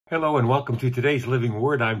Hello and welcome to today's Living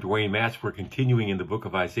Word. I'm Dwayne Matz. We're continuing in the book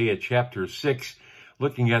of Isaiah chapter 6,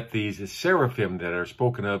 looking at these seraphim that are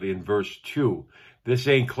spoken of in verse 2. This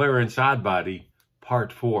ain't Clarence, Odbody,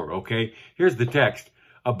 part 4, okay? Here's the text.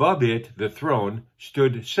 Above it, the throne,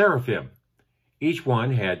 stood seraphim. Each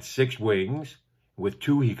one had 6 wings. With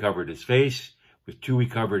 2 he covered his face, with 2 he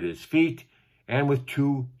covered his feet, and with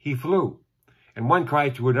 2 he flew. And one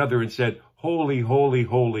cried to another and said, Holy, holy,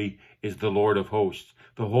 holy is the Lord of hosts.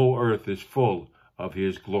 The whole earth is full of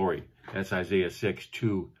his glory. That's Isaiah 6,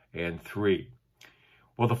 2 and 3.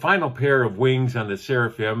 Well, the final pair of wings on the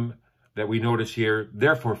seraphim that we notice here,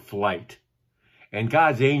 they're for flight. And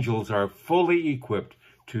God's angels are fully equipped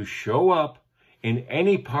to show up in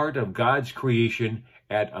any part of God's creation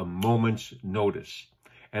at a moment's notice.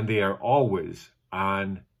 And they are always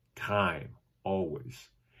on time, always.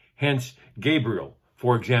 Hence, Gabriel,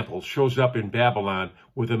 for example, shows up in Babylon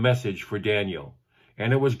with a message for Daniel.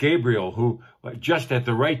 And it was Gabriel who, just at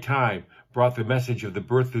the right time, brought the message of the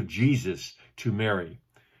birth of Jesus to Mary.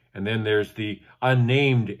 And then there's the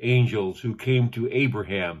unnamed angels who came to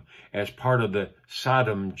Abraham as part of the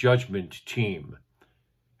Sodom judgment team.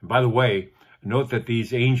 And by the way, note that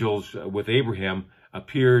these angels with Abraham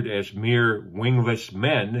appeared as mere wingless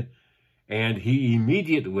men, and he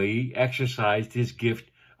immediately exercised his gift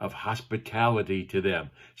of hospitality to them,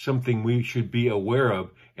 something we should be aware of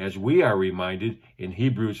as we are reminded in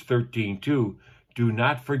Hebrews 13:2, do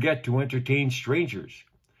not forget to entertain strangers,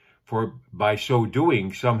 for by so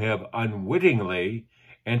doing some have unwittingly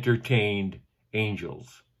entertained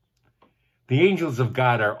angels. The angels of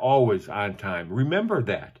God are always on time. Remember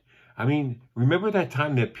that. Remember that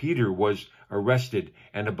time that Peter was arrested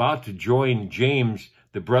and about to join James,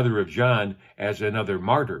 the brother of John, as another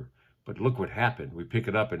martyr. But look what happened. We pick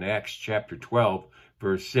it up in Acts chapter 12,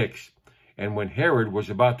 verse 6. And when Herod was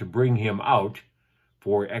about to bring him out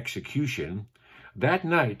for execution, that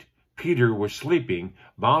night Peter was sleeping,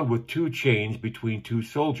 bound with 2 chains between 2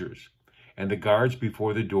 soldiers, and the guards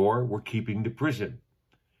before the door were keeping the prison.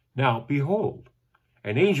 Now, behold,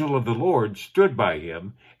 an angel of the Lord stood by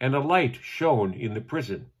him, and a light shone in the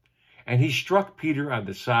prison. And he struck Peter on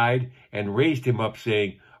the side and raised him up,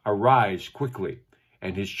 saying, Arise quickly.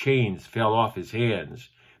 And his chains fell off his hands.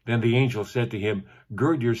 Then the angel said to him,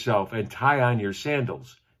 Gird yourself and tie on your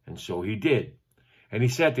sandals. And so he did. And he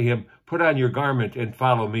said to him, Put on your garment and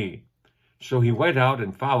follow me. So he went out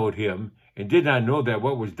and followed him, and did not know that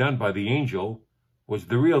what was done by the angel was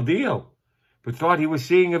the real deal, but thought he was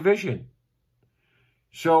seeing a vision.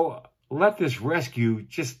 So let this rescue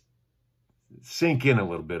just sink in a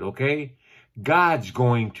little bit, okay? God's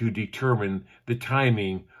going to determine the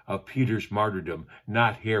timing of Peter's martyrdom,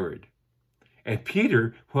 not Herod. And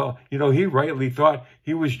Peter, well, he rightly thought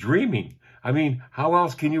he was dreaming. How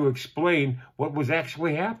else can you explain what was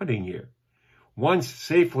actually happening here? Once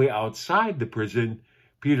safely outside the prison,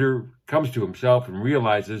 Peter comes to himself and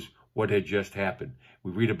realizes what had just happened.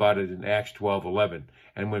 We read about it in Acts 12:11.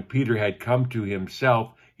 And when Peter had come to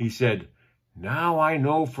himself, he said, Now I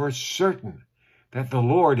know for certain that the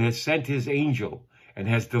Lord has sent his angel and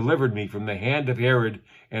has delivered me from the hand of Herod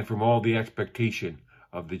and from all the expectation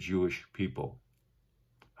of the Jewish people.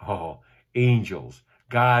 Oh, angels,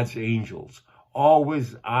 God's angels,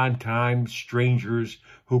 always on time strangers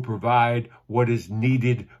who provide what is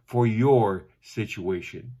needed for your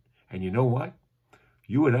situation. And you know what?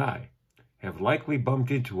 You and I have likely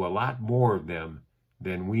bumped into a lot more of them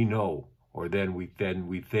than we know or than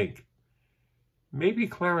we think. Maybe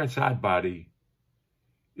Clarence Odbody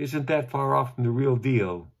isn't that far off from the real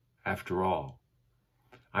deal after all.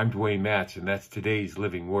 I'm Dwayne Matz, and that's today's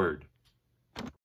Living Word.